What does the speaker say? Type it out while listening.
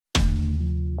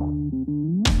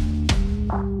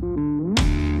Hey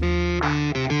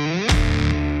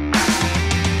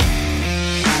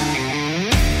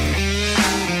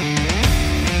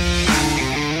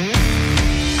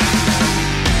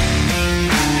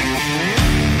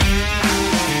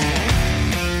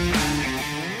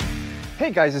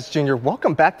guys, it's Junior.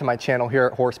 Welcome back to my channel here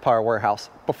at Horsepower Warehouse.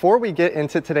 Before we get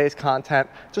into today's content,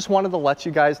 just wanted to let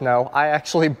you guys know I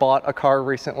actually bought a car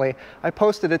recently. I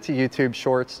posted it to YouTube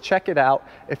Shorts. Check it out.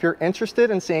 If you're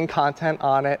interested in seeing content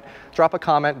on it, drop a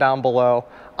comment down below.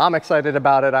 I'm excited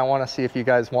about it. I want to see if you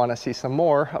guys want to see some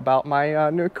more about my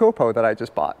new Copo that I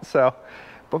just bought. So,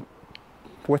 but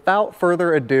without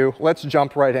further ado, let's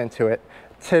jump right into it.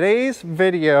 Today's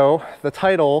video, the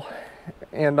title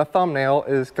and the thumbnail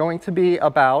is going to be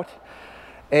about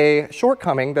a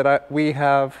shortcoming that we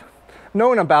have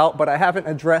known about, but I haven't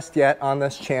addressed yet on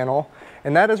this channel,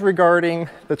 and that is regarding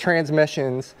the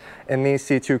transmissions in these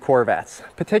C2 Corvettes,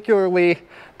 particularly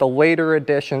the later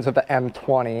editions of the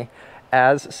M20,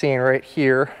 as seen right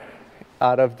here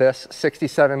out of this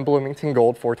 67 Bloomington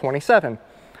Gold 427.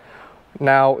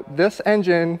 Now, this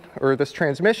engine, or this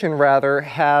transmission rather,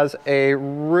 has a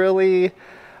really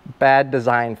bad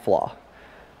design flaw.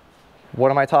 What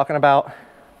am I talking about?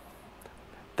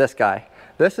 This guy.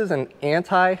 This is an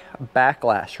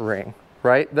anti-backlash ring,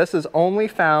 right? This is only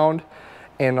found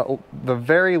in the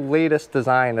very latest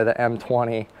design of the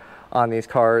M20 on these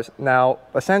cars. Now,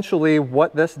 essentially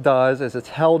what this does is it's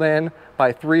held in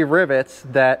by 3 rivets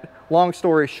that, long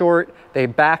story short, they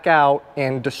back out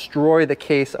and destroy the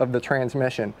case of the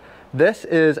transmission. This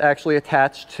is actually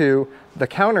attached to the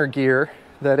counter gear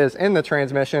that is in the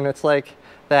transmission. It's like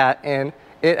that, and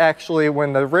it actually,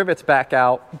 when the rivets back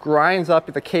out, grinds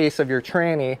up the case of your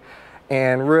tranny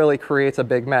and really creates a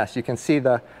big mess. You can see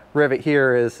the rivet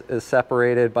here is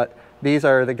separated, but these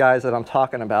are the guys that I'm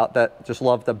talking about that just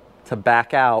love to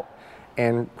back out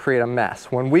and create a mess.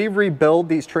 When we rebuild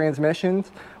these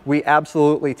transmissions, we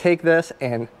absolutely take this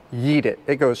and yeet it.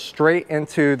 It goes straight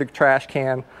into the trash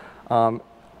can.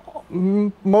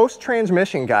 Most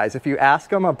transmission guys, if you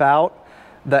ask them about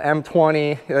the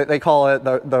M20, they call it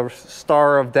the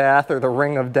Star of Death or the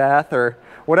Ring of Death or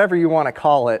whatever you want to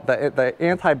call it. The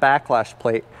anti-backlash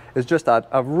plate is just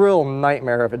a real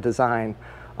nightmare of a design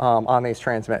on these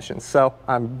transmissions. So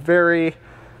I'm very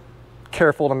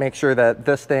careful to make sure that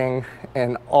this thing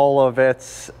and all of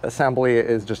its assembly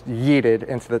is just yeeted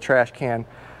into the trash can.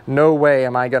 No way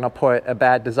am I going to put a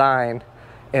bad design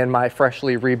in my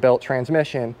freshly rebuilt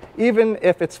transmission, even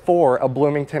if it's for a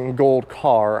Bloomington Gold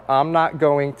car. I'm not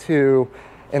going to,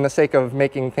 in the sake of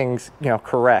making things,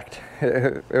 correct.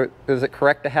 Is it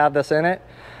correct to have this in it?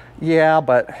 Yeah,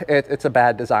 but it's a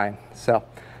bad design. So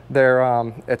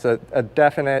it's a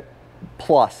definite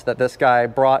plus that this guy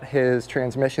brought his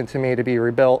transmission to me to be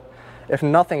rebuilt, if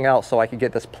nothing else, so I could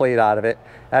get this plate out of it.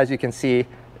 As you can see,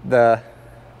 the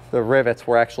rivets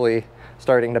were actually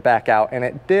starting to back out, and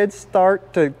it did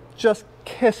start to just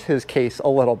kiss his case a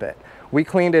little bit. We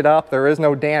cleaned it up. There is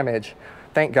no damage,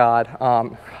 thank God.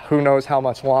 Who knows how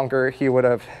much longer he would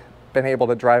have been able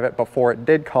to drive it before it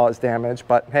did cause damage,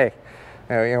 but hey,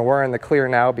 we're in the clear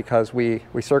now because we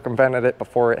circumvented it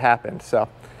before it happened. So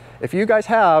if you guys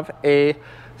have a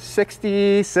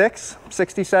 66,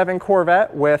 67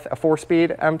 Corvette with a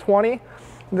 4-speed M20,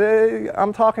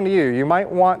 I'm talking to you. You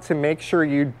might want to make sure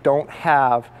you don't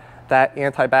have that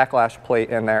anti-backlash plate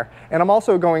in there. And I'm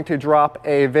also going to drop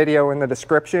a video in the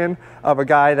description of a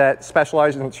guy that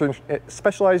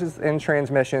specializes in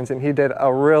transmissions, and he did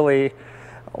a really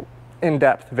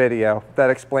in-depth video that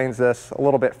explains this a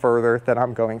little bit further than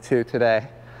I'm going to today.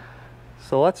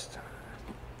 So let's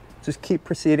just keep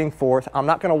proceeding forth. I'm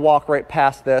not going to walk right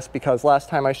past this because last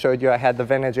time I showed you I had the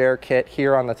vintage air kit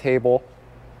here on the table.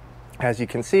 As you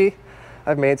can see,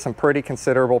 I've made some pretty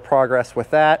considerable progress with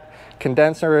that.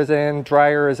 Condenser is in,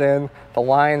 dryer is in, the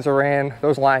lines are in.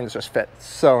 Those lines just fit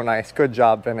so nice. Good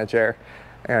job, Vintage Air.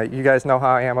 You guys know how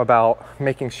I am about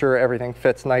making sure everything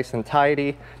fits nice and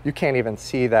tidy. You can't even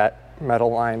see that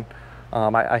metal line.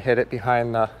 I hid it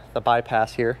behind the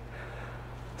bypass here.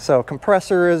 So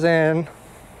compressor is in,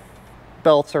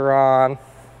 belts are on.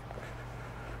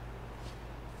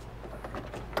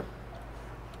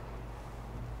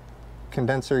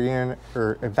 Condenser unit,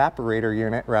 or evaporator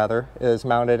unit rather, is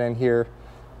mounted in here.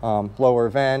 Lower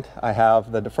vent, I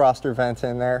have the defroster vents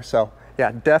in there. So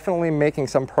yeah, definitely making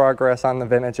some progress on the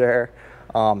Vintage Air.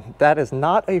 That is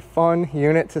not a fun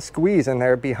unit to squeeze in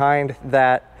there behind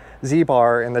that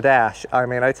Z-bar in the dash. I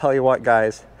mean, I tell you what,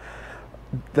 guys,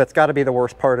 that's got to be the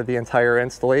worst part of the entire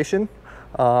installation.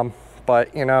 But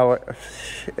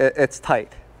it's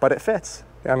tight, but it fits.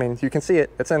 I mean, you can see it,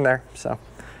 it's in there. So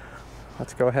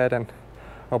let's go ahead and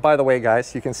Oh, by the way,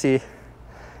 guys, you can see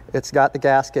it's got the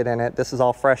gasket in it. This is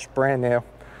all fresh, brand new.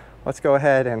 Let's go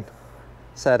ahead and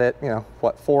set it, you know,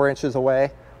 what, 4 inches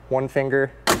away, one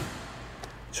finger,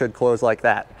 should close like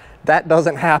that. That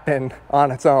doesn't happen on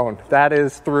its own. That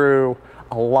is through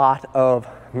a lot of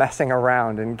messing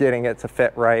around and getting it to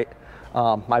fit right.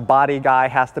 My body guy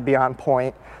has to be on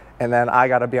point, and then I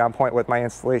got to be on point with my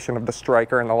installation of the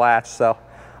striker and the latch. So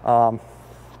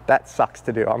that sucks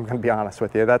to do. I'm going to be honest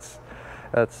with you. That's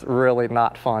really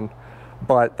not fun,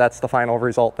 but that's the final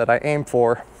result that I aim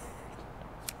for.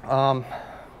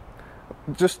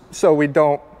 Just so we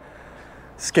don't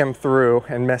skim through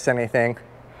and miss anything,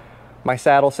 my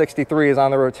saddle 63 is on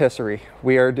the rotisserie.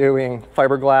 We are doing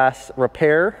fiberglass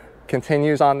repair,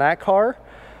 continues on that car,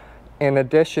 in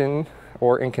addition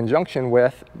or in conjunction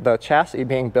with the chassis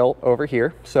being built over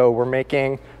here. So we're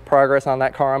making progress on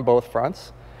that car on both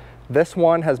fronts. This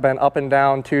one has been up and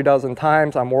down 24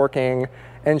 times. I'm working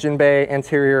engine bay,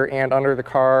 interior, and under the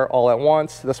car all at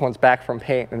once. This one's back from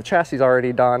paint and the chassis is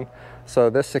already done.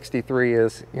 So this 63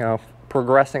 is, you know,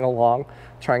 progressing along,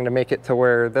 trying to make it to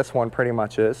where this one pretty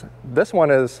much is. This one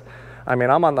is, I mean,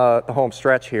 I'm on the home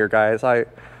stretch here, guys.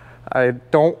 I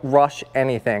don't rush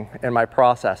anything in my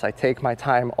process. I take my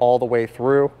time all the way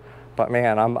through, but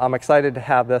man, I'm excited to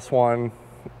have this one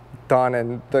done,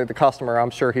 and the customer, I'm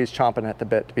sure he's chomping at the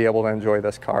bit to be able to enjoy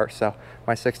this car. So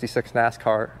my 66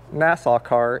 Nassau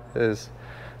car is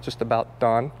just about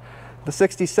done. The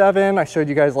 67, I showed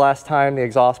you guys last time, the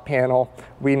exhaust panel.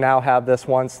 We now have this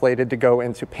one slated to go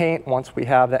into paint. Once we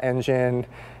have the engine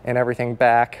and everything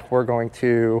back, we're going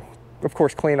to, of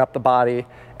course, clean up the body,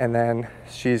 and then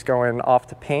she's going off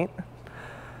to paint.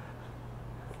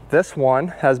 This one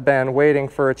has been waiting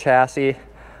for a chassis.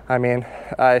 I mean,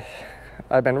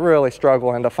 I've been really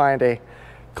struggling to find a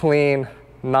clean,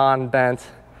 non-bent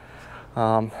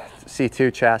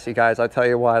C2 chassis, guys. I tell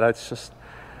you what, it's just,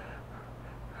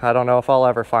 I don't know if I'll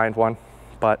ever find one,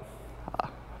 but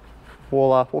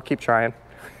we'll keep trying.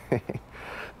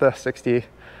 The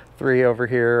 63 over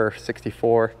here, or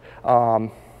 64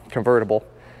 convertible,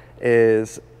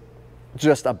 is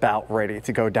just about ready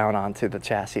to go down onto the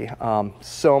chassis.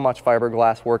 So much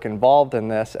fiberglass work involved in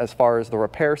this as far as the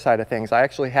repair side of things. I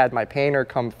actually had my painter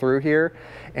come through here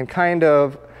and kind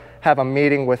of have a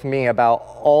meeting with me about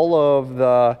all of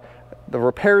the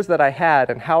repairs that I had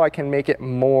and how I can make it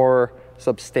more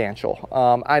substantial.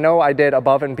 I know I did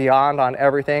above and beyond on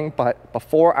everything, but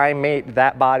before I mate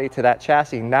that body to that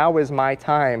chassis, now is my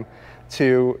time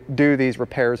to do these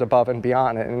repairs above and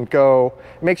beyond and go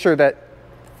make sure that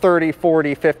 30,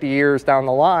 40, 50 years down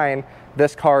the line,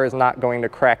 this car is not going to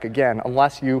crack again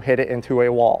unless you hit it into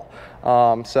a wall.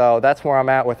 So that's where I'm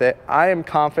at with it. I am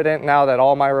confident now that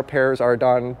all my repairs are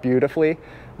done beautifully.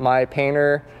 My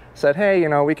painter said, hey, you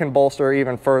know, we can bolster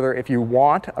even further if you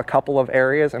want a couple of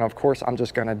areas, and of course I'm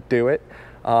just gonna do it.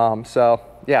 So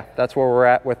yeah, that's where we're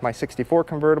at with my 64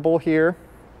 convertible here.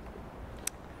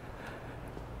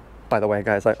 By the way,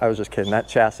 guys, I was just kidding. That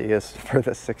chassis is for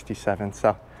the 67.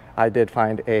 So I did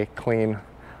find a clean,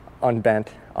 unbent,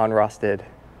 unrusted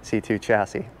C2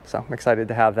 chassis. So I'm excited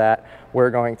to have that. We're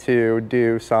going to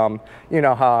do some, you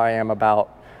know how I am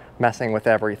about messing with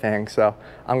everything. So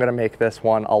I'm gonna make this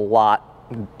one a lot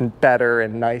better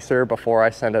and nicer before I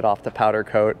send it off to powder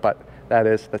coat, but that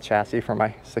is the chassis for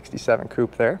my 67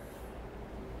 coupe there.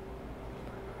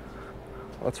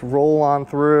 Let's roll on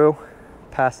through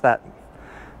past that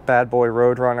bad boy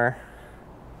Roadrunner.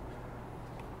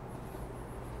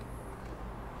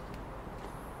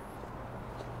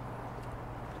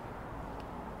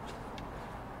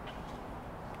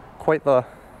 Quite the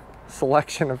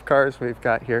selection of cars we've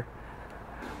got here.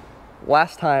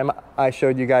 Last time I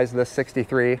showed you guys this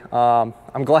 63. I'm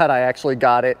glad I actually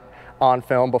got it on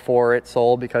film before it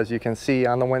sold, because you can see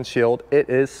on the windshield it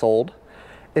is sold.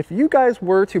 If you guys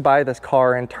were to buy this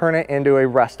car and turn it into a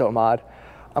resto mod,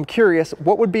 I'm curious,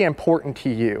 what would be important to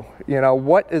you? You know,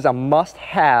 what is a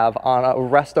must-have on a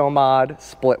resto mod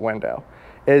split window?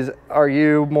 Are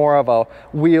you more of a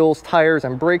wheels, tires,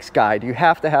 and brakes guy? Do you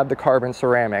have to have the carbon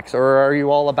ceramics, or are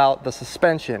you all about the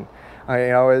suspension? You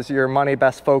know, is your money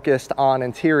best focused on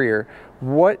interior?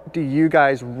 What do you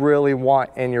guys really want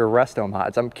in your resto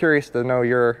mods? I'm curious to know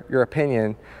your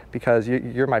opinion, because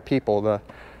you're my people,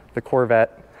 the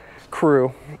Corvette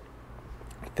crew.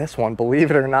 This one,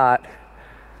 believe it or not,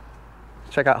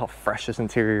 check out how fresh this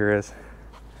interior is.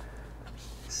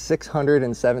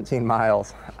 617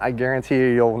 miles. I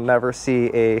guarantee you'll never see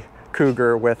a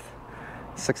Cougar with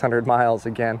 600 miles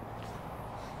again.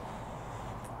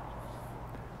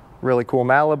 Really cool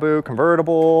Malibu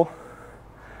convertible,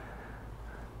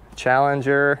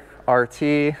 Challenger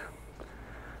RT.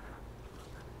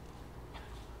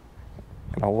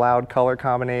 A loud color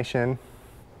combination.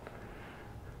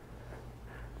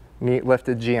 Neat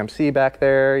lifted GMC back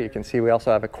there. You can see we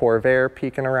also have a Corvair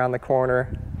peeking around the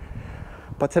corner.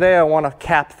 But today I want to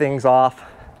cap things off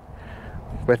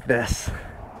with this,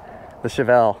 the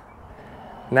Chevelle.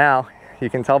 Now, you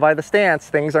can tell by the stance,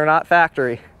 things are not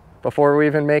factory. Before we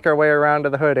even make our way around to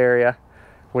the hood area,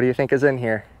 what do you think is in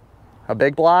here? A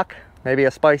big block? Maybe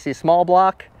a spicy small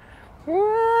block?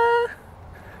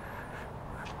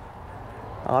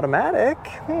 Automatic?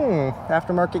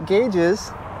 Aftermarket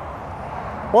gauges.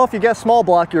 Well, if you guess small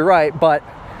block, you're right, but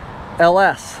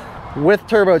LS with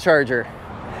turbocharger.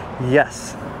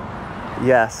 Yes,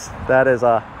 yes, that is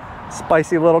a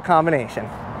spicy little combination.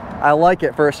 I like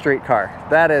it for a street car.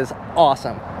 That is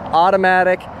awesome.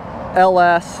 Automatic,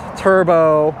 LS,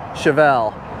 turbo,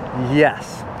 Chevelle.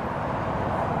 Yes.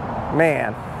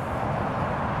 Man.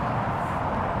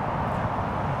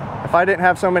 If I didn't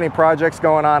have so many projects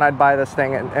going on, I'd buy this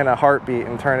thing in a heartbeat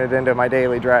and turn it into my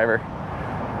daily driver.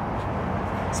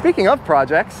 Speaking of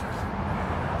projects,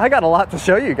 I got a lot to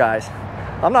show you guys.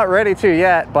 I'm not ready to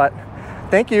yet, but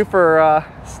thank you for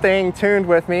staying tuned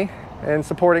with me and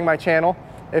supporting my channel.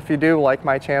 If you do like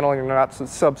my channel and you're not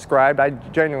subscribed, I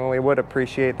genuinely would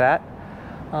appreciate that.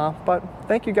 But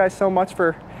thank you guys so much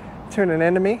for tuning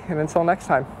in to me, and until next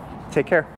time, take care.